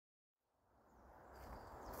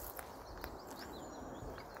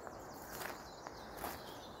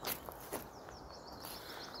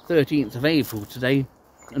13th of April today,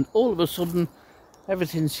 and all of a sudden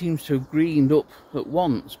everything seems to have greened up at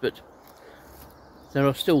once, but there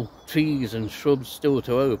are still trees and shrubs still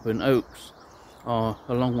to open. Oaks are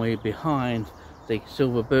a long way behind the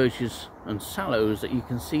silver birches and sallows that you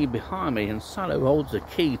can see behind me, and sallow holds the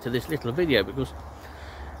key to this little video, because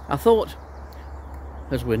I thought,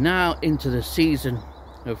 as we're now into the season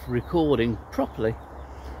of recording properly,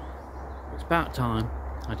 it's about time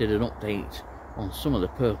I did an update on some of the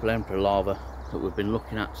purple emperor larvae that we've been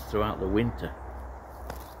looking at throughout the winter.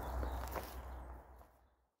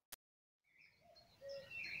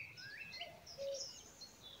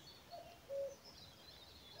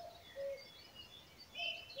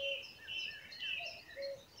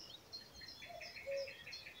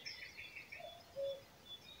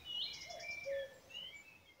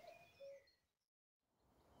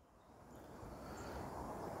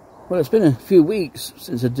 Well, it's been a few weeks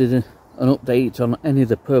since I did an update on any of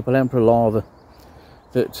the purple emperor larvae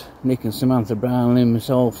that Nick and Samantha Brown and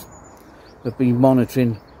myself have been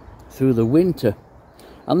monitoring through the winter.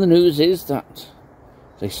 And the news is that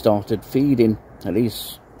they started feeding, at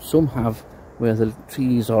least some have, where the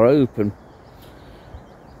trees are open.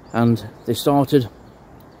 And they started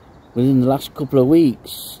within the last couple of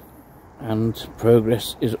weeks, and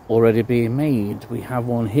progress is already being made. We have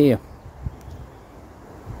one here.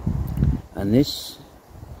 And this,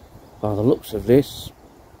 by the looks of this,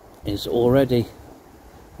 is already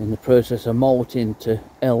in the process of molting to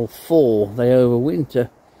L4. They overwinter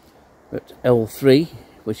at L3,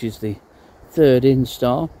 which is the third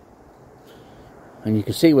instar. And you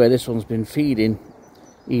can see where this one's been feeding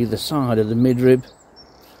either side of the midrib,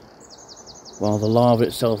 while the larva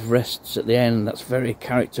itself rests at the end. That's very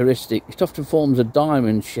characteristic. It often forms a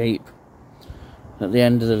diamond shape at the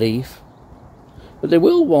end of the leaf, but they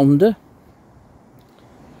will wander.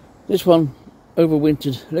 This one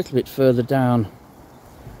overwintered a little bit further down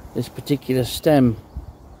this particular stem,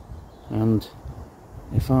 and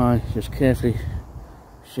if I just carefully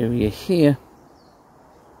show you here,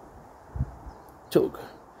 took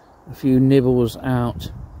a few nibbles out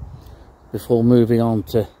before moving on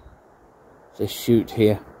to this shoot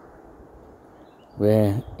here,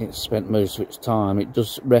 where it spent most of its time. It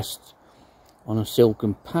does rest on a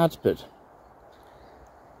silken pad, but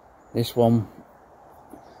this one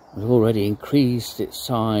has already increased its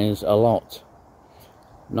size a lot.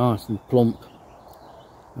 Nice and plump,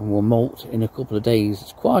 and will molt in a couple of days.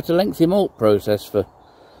 It's quite a lengthy molt process for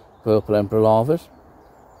purple emperor larvae.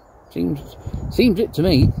 Seems it to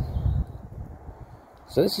me.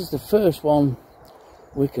 So this is the first one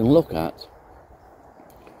we can look at.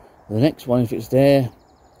 The next one, if it's there,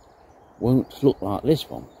 won't look like this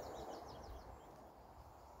one.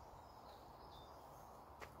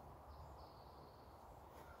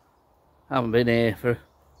 I haven't been here for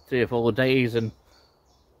 3 or 4 days, and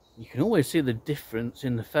you can always see the difference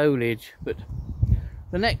in the foliage. But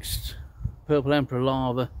the next purple emperor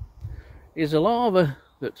larva is a larva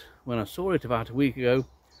that, when I saw it about a week ago,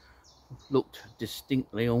 looked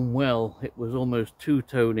distinctly unwell. It was almost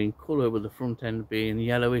two-tone in colour, with the front end being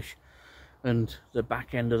yellowish and the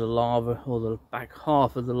back end of the larva, or the back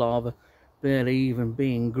half of the larva, barely even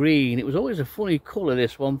being green. It was always a funny colour,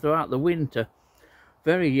 this one, throughout the winter.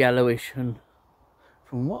 Very yellowish, and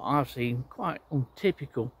from what I've seen, quite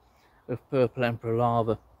untypical of purple emperor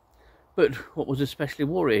larvae. But what was especially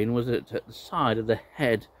worrying was that at the side of the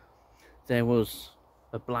head there was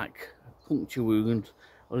a black puncture wound,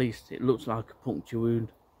 or at least it looks like a puncture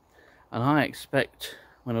wound. And I expect,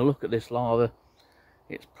 when I look at this larva,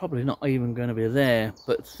 it's probably not even going to be there.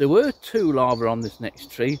 But there were 2 larvae on this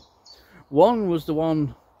next tree. One was the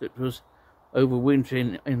one that was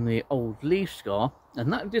overwintering in the old leaf scar,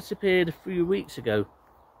 and that disappeared a few weeks ago.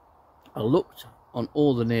 I looked on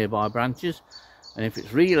all the nearby branches, and if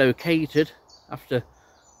it's relocated after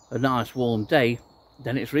a nice warm day,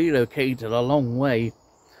 then it's relocated a long way.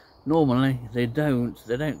 Normally they don't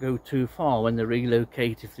go too far when they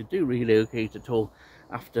relocate, if they do relocate at all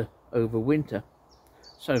after overwinter.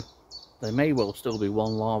 So there may well still be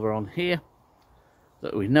one larva on here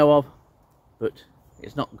that we know of, but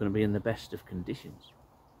it's not going to be in the best of conditions.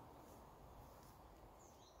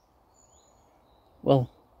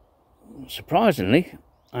 Well, surprisingly,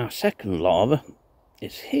 our second larva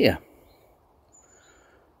is here.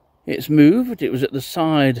 It's moved. It was at the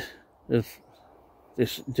side of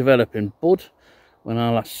this developing bud when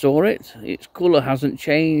I last saw it. Its colour hasn't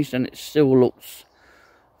changed, and it still looks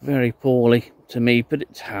very poorly to me, but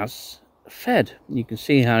it has fed. You can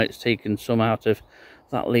see how it's taken some out of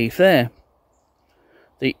that leaf there.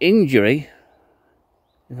 The injury,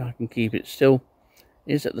 if I can keep it still,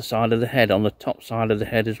 is at the side of the head. On the top side of the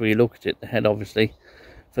head, as we look at it, the head obviously,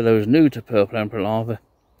 for those new to purple emperor larvae,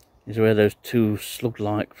 is where those two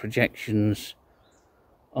slug-like projections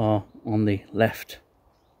are on the left.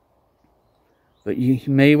 But you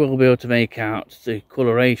may well be able to make out the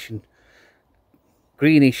coloration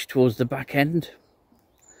greenish towards the back end.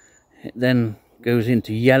 It then goes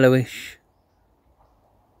into yellowish,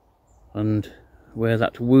 and where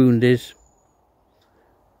that wound is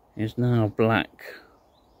now black.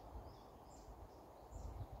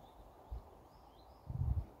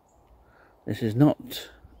 This is not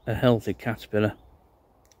a healthy caterpillar.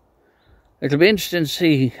 It'll be interesting to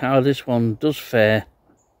see how this one does fare,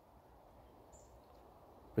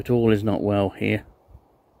 but all is not well here.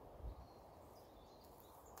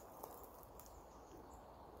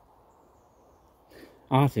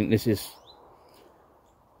 I think this is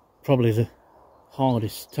probably the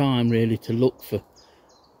hardest time really to look for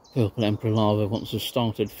purple emperor larvae once they've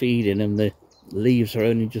started feeding and the leaves are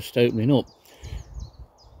only just opening up.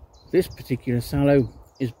 This particular sallow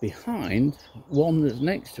is behind one that's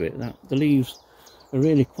next to it. The leaves are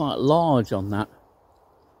really quite large on that.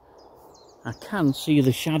 I can see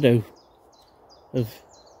the shadow of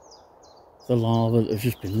the larva that I've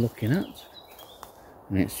just been looking at,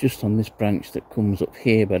 and it's just on this branch that comes up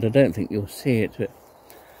here, but I don't think you'll see it. But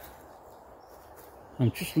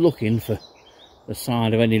I'm just looking for the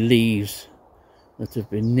sign of any leaves that have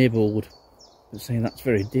been nibbled, but saying that's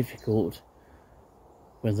very difficult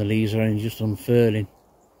when the leaves are only just unfurling.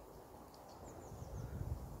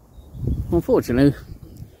 Unfortunately,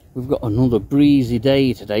 we've got another breezy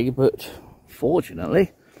day today, but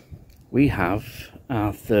fortunately we have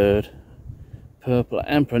our third purple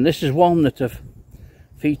emperor, and this is one that I've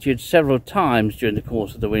featured several times during the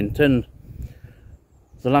course of the winter. And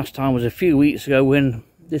the last time was a few weeks ago when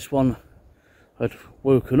this one had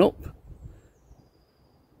woken up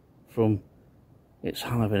from its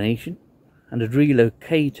hibernation and had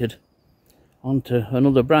relocated onto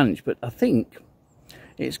another branch, but I think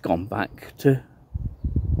it's gone back to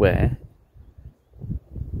where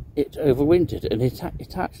it overwintered, and it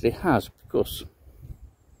actually has, because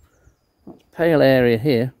that pale area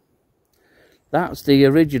here, that's the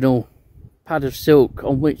original pad of silk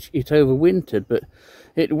on which it overwintered, but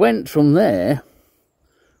it went from there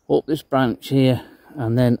up this branch here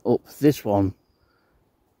and then up this one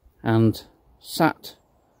and sat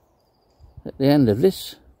at the end of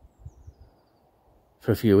this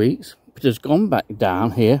for a few weeks, but has gone back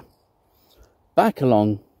down here, back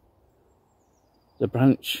along the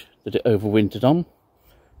branch that it overwintered on,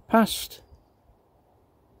 past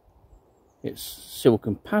its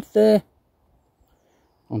silken pad there,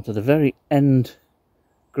 onto the very end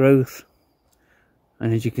growth.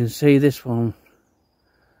 And as you can see, this one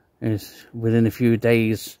is within a few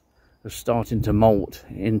days of starting to molt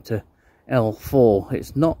into L4.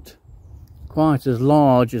 It's not quite as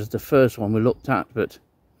large as the first one we looked at, but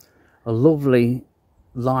a lovely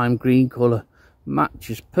lime green colour,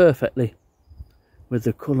 matches perfectly with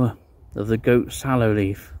the colour of the goat sallow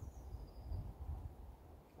leaf.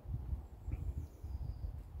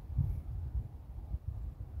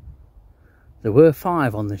 There were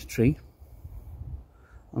 5 on this tree.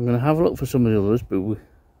 I'm going to have a look for some of the others, but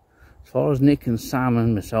as far as Nick and Sam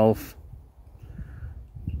and myself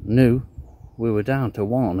knew, we were down to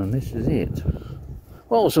 1, and this is it.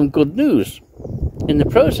 Well, some good news. In the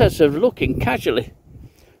process of looking casually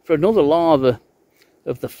for another larva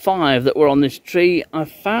of the 5 that were on this tree, I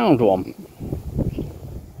found one.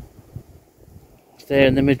 It's there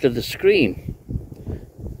in the middle of the screen.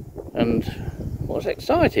 And what's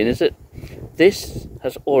exciting is that this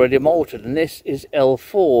has already molted, and this is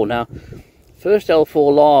L4. Now, first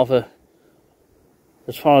L4 larvae,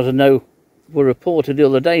 as far as I know, were reported the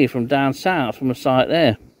other day from down south, from a site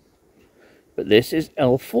there. But this is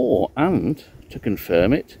L4, and to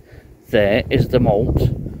confirm it, there is the molt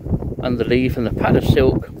and the leaf and the pad of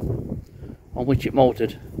silk on which it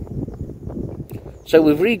molted. So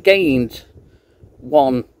we've regained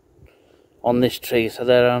 1 on this tree, so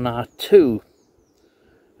there are now 2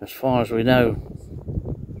 as far as we know.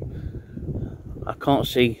 I can't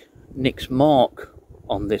see Nick's mark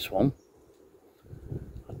on this one.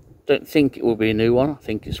 I don't think it will be a new one. I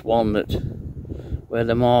think it's one that where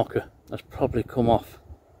the marker has probably come off.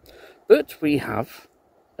 But we have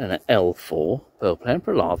an L4 purple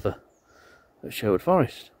emperor larva at Sherwood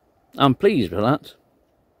Forest. I'm pleased with that.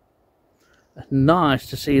 It's nice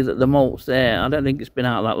to see that the molt's there. I don't think it's been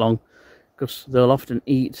out that long, because they'll often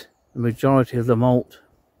eat the majority of the molt.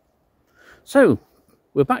 So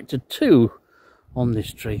we're back to 2 on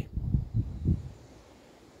this tree.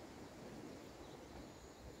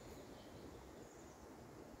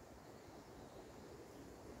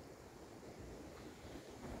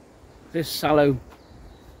 this sallow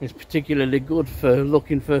is particularly good for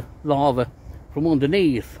looking for larvae from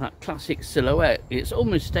underneath. That classic silhouette, it's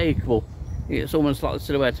unmistakable. It's almost like the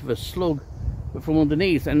silhouette of a slug, but from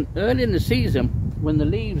underneath. And early in the season, when the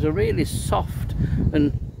leaves are really soft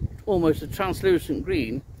and almost a translucent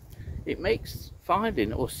green, it makes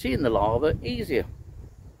finding or seeing the larva easier.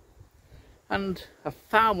 And I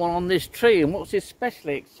found one on this tree, and what's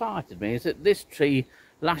especially excited me is that this tree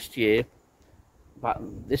last year,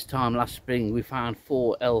 about this time last spring, we found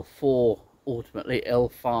 4 L4, ultimately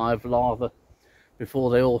L5 larvae,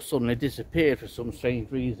 before they all suddenly disappeared for some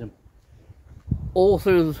strange reason. All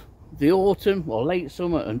through the autumn, or late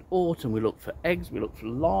summer and autumn, we looked for eggs, we looked for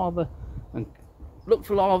larvae, and looked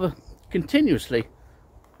for larvae continuously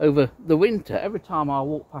over the winter. Every time I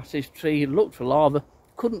walked past this tree, looked for larvae,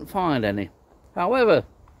 couldn't find any. However,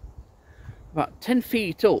 about 10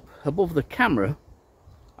 feet up above the camera,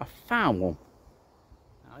 I found one.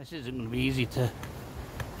 Now, this isn't going to be easy to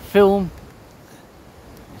film.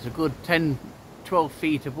 It's a good 10-12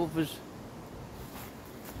 feet above us.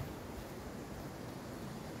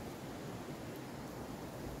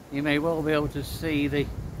 You may well be able to see the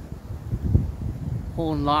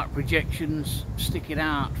horn-like projections sticking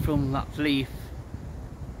out from that leaf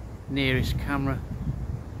nearest camera,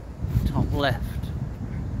 top left.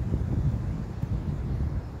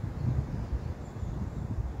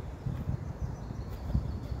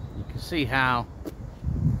 You can see how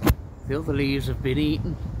the other leaves have been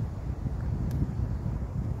eaten.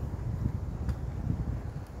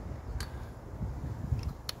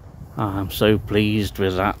 I'm so pleased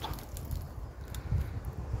with that.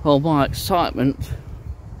 Well, my excitement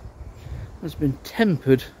has been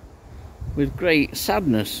tempered with great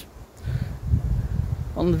sadness.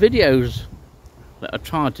 On the videos that I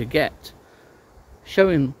tried to get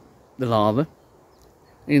showing the larva,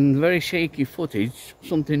 in very shaky footage,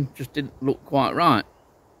 something just didn't look quite right.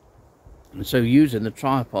 And so, using the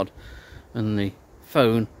tripod and the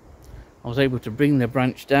phone, I was able to bring the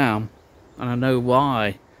branch down, and I know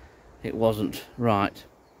why it wasn't right.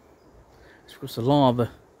 It's because the larva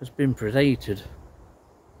has been predated.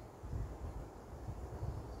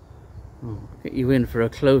 I'll get you in for a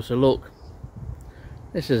closer look.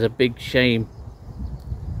 This is a big shame,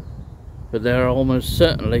 but there are almost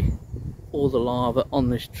certainly all the larvae on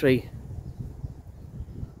this tree.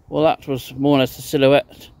 Well, that was more or less the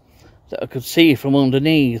silhouette that I could see from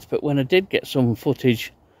underneath, but when I did get some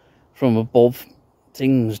footage from above,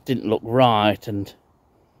 things didn't look right, and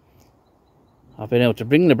I've been able to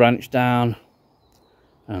bring the branch down,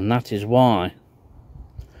 and that is why.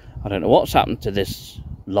 I don't know what's happened to this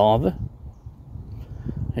larva.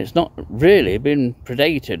 It's not really been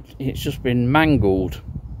predated, it's just been mangled.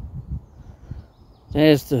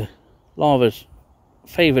 There's the larva's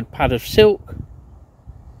favoured pad of silk.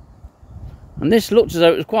 And this looked as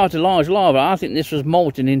though it was quite a large larva. I think this was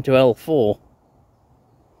molting into L4.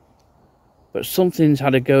 But something's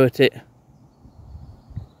had a go at it.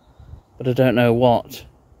 But I don't know what.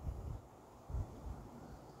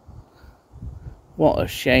 What a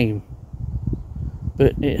shame.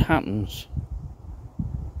 But it happens.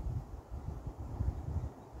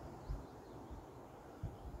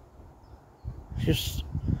 Just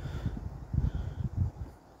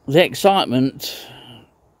the excitement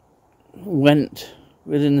went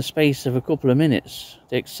within the space of a couple of minutes.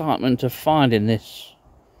 The excitement of finding this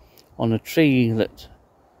on a tree that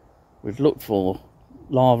we've looked for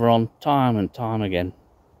larvae on time and time again.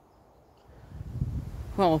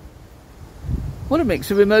 Well, what a mix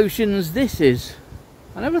of emotions this is.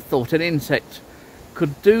 I never thought an insect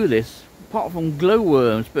could do this, apart from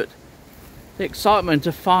glowworms, but the excitement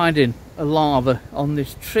of finding a larva on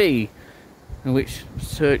this tree, in which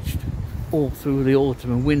searched all through the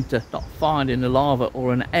autumn and winter, not finding a larva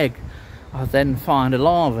or an egg. I then find a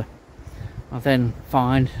larva. I then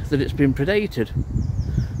find that it's been predated.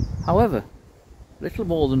 However, little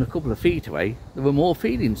more than a couple of feet away, there were more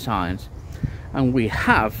feeding signs, and we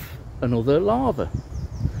have another larva.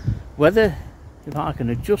 Whether, if I can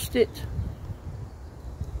adjust it,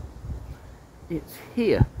 it's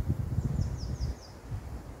here.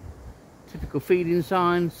 Typical feeding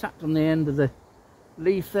sign, sat on the end of the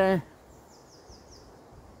leaf there.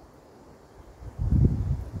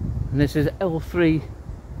 And this is L3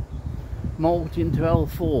 molt into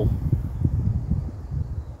L4.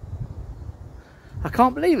 I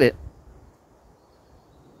can't believe it.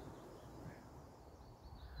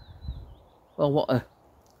 Well, what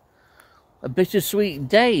a bittersweet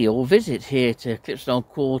day or visit here to Clipsdale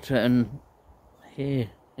Quarter and here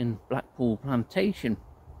in Blackpool Plantation.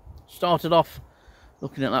 Started off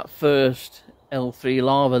looking at that first L3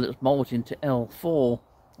 larva that's molting to L4,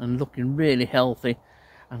 and looking really healthy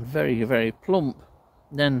and very, very plump.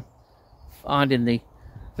 Then finding the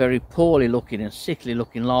very poorly looking and sickly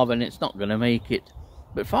looking larva, and it's not going to make it.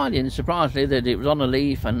 But finding, surprisingly, that it was on a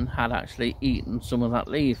leaf and had actually eaten some of that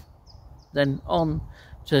leaf. Then on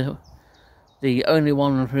to the only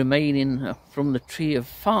one remaining from the tree of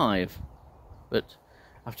 5. But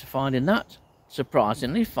after finding that,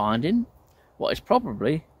 surprisingly finding what is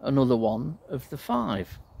probably another one of the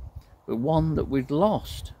 5. But one that we'd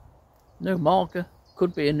lost. No marker,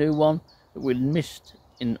 could be a new one that we'd missed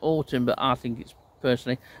in autumn, but I think it's,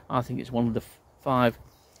 personally, I think it's one of the 5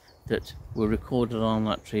 that were recorded on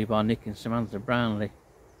that tree by Nick and Samantha Brownlee.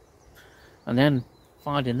 And then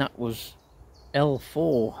finding that was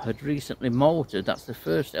L4 had recently molted. That's the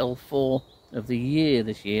first L4 of the year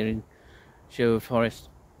this year in Sherwood Forest.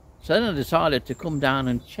 So then I decided to come down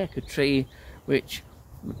and check a tree which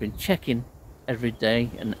I've been checking every day,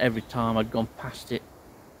 and every time I'd gone past it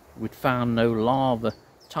we'd found no larva,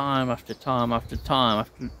 time after time after time,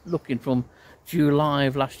 after looking from July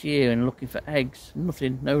of last year and looking for eggs,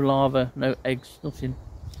 nothing, no larva, no eggs, nothing.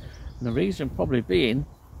 And the reason probably being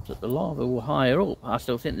that the larvae were higher up. I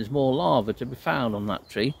still think there's more larvae to be found on that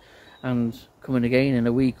tree, and coming again in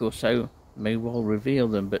a week or so may well reveal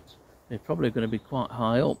them, but they're probably going to be quite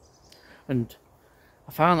high up. And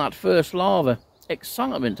I found that first larva.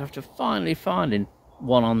 Excitement after finally finding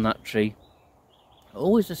one on that tree.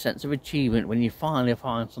 Always a sense of achievement when you finally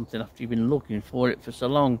find something after you've been looking for it for so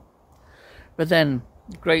long. But then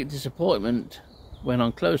great disappointment when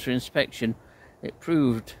on closer inspection it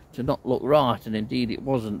proved to not look right, and indeed it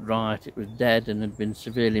wasn't right. It was dead and had been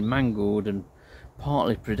severely mangled and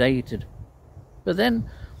partly predated. But then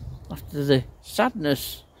after the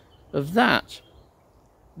sadness of that,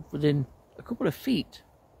 within a couple of feet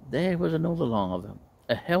there was another larva,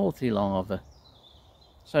 a healthy larva.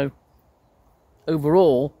 So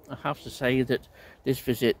overall, I have to say that this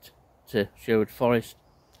visit to Sherwood Forest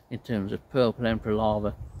in terms of purple emperor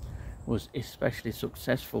larva was especially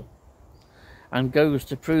successful, and goes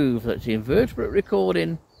to prove that the invertebrate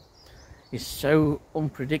recording is so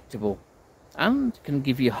unpredictable and can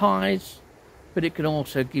give you highs, but it can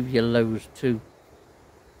also give you lows too.